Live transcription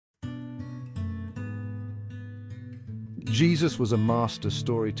Jesus was a master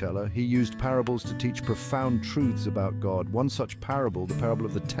storyteller. He used parables to teach profound truths about God. One such parable, the parable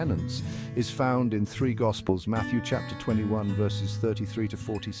of the tenants, is found in three Gospels: Matthew chapter 21, verses 33 to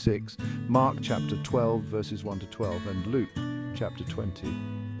 46, Mark chapter 12, verses 1 to 12, and Luke chapter 20,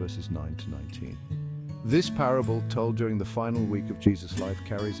 verses 9 to 19. This parable, told during the final week of Jesus' life,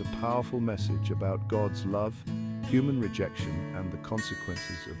 carries a powerful message about God's love, human rejection, and the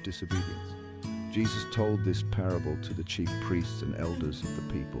consequences of disobedience. Jesus told this parable to the chief priests and elders of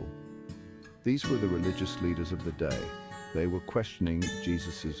the people. These were the religious leaders of the day. They were questioning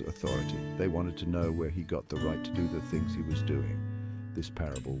Jesus' authority. They wanted to know where he got the right to do the things he was doing. This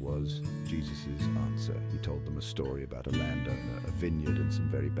parable was Jesus' answer. He told them a story about a landowner, a vineyard, and some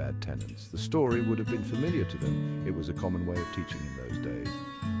very bad tenants. The story would have been familiar to them. It was a common way of teaching in those days.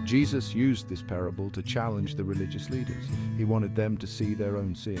 Jesus used this parable to challenge the religious leaders. He wanted them to see their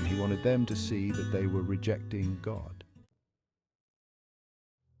own sin. He wanted them to see that they were rejecting God.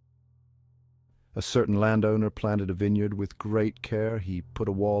 A certain landowner planted a vineyard with great care. He put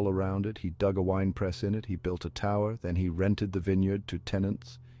a wall around it. He dug a winepress in it. He built a tower. Then he rented the vineyard to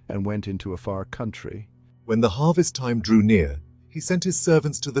tenants and went into a far country. When the harvest time drew near, he sent his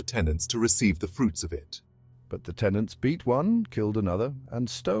servants to the tenants to receive the fruits of it. But the tenants beat one, killed another, and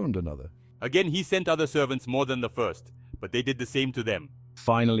stoned another. Again he sent other servants more than the first, but they did the same to them.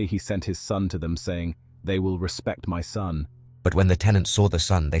 Finally he sent his son to them, saying, "They will respect my son." But when the tenants saw the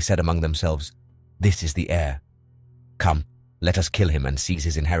son, they said among themselves, "This is the heir. Come, let us kill him and seize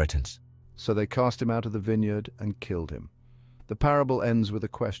his inheritance." So they cast him out of the vineyard and killed him. The parable ends with a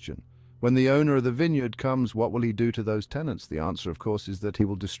question. When the owner of the vineyard comes, what will he do to those tenants? The answer, of course, is that he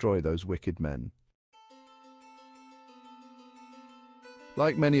will destroy those wicked men.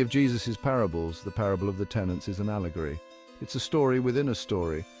 Like many of Jesus' parables, the parable of the tenants is an allegory. It's a story within a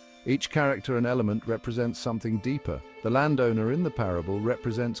story. Each character and element represents something deeper. The landowner in the parable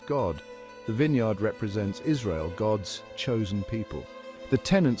represents God. The vineyard represents Israel, God's chosen people. The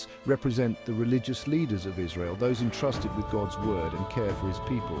tenants represent the religious leaders of Israel, those entrusted with God's word and care for his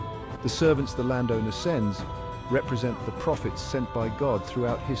people. The servants the landowner sends represent the prophets sent by God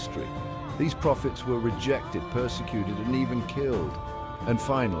throughout history. These prophets were rejected, persecuted, and even killed. And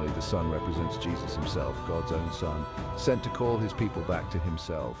finally, the Son represents Jesus himself, God's own Son, sent to call his people back to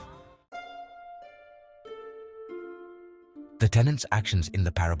himself. The tenants' actions in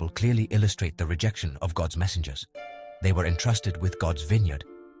the parable clearly illustrate the rejection of God's messengers. They were entrusted with God's vineyard,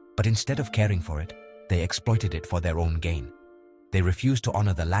 but instead of caring for it, they exploited it for their own gain. They refused to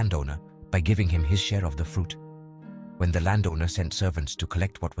honor the landowner by giving him his share of the fruit. When the landowner sent servants to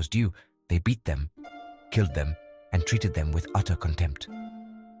collect what was due, they beat them, killed them, and treated them with utter contempt.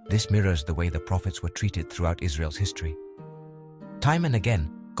 This mirrors the way the prophets were treated throughout Israel's history. Time and again,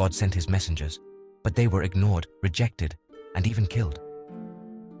 God sent his messengers, but they were ignored, rejected, and even killed.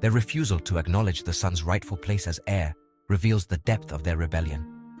 Their refusal to acknowledge the Son's rightful place as heir reveals the depth of their rebellion.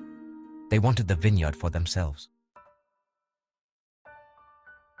 They wanted the vineyard for themselves.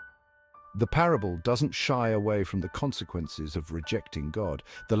 The parable doesn't shy away from the consequences of rejecting God.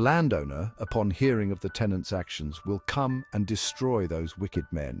 The landowner, upon hearing of the tenants' actions, will come and destroy those wicked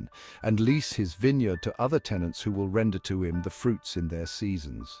men and lease his vineyard to other tenants who will render to him the fruits in their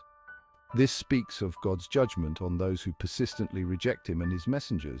seasons. This speaks of God's judgment on those who persistently reject him and his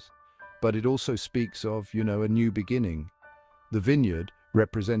messengers. But it also speaks of, a new beginning. The vineyard,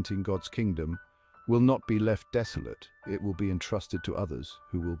 representing God's kingdom, will not be left desolate. It will be entrusted to others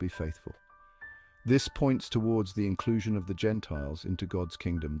who will be faithful. This points towards the inclusion of the Gentiles into God's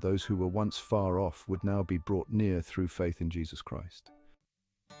kingdom. Those who were once far off would now be brought near through faith in Jesus Christ.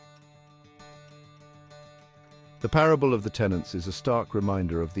 The parable of the tenants is a stark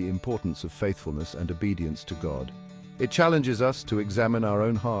reminder of the importance of faithfulness and obedience to God. It challenges us to examine our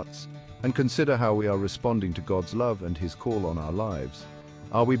own hearts and consider how we are responding to God's love and his call on our lives.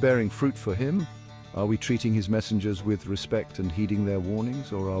 Are we bearing fruit for him? Are we treating his messengers with respect and heeding their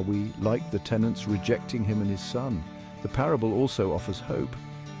warnings, or are we, like the tenants, rejecting him and his son? The parable also offers hope.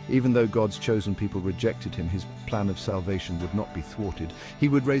 Even though God's chosen people rejected him, his plan of salvation would not be thwarted. He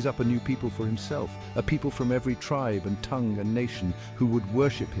would raise up a new people for himself, a people from every tribe and tongue and nation who would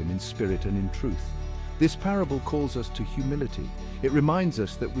worship him in spirit and in truth. This parable calls us to humility. It reminds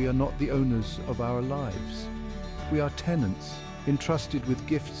us that we are not the owners of our lives. We are tenants, entrusted with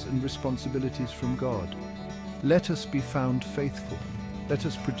gifts and responsibilities from God. Let us be found faithful. Let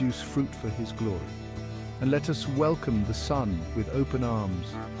us produce fruit for his glory. And let us welcome the Son with open arms,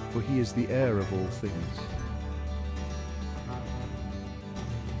 for he is the heir of all things.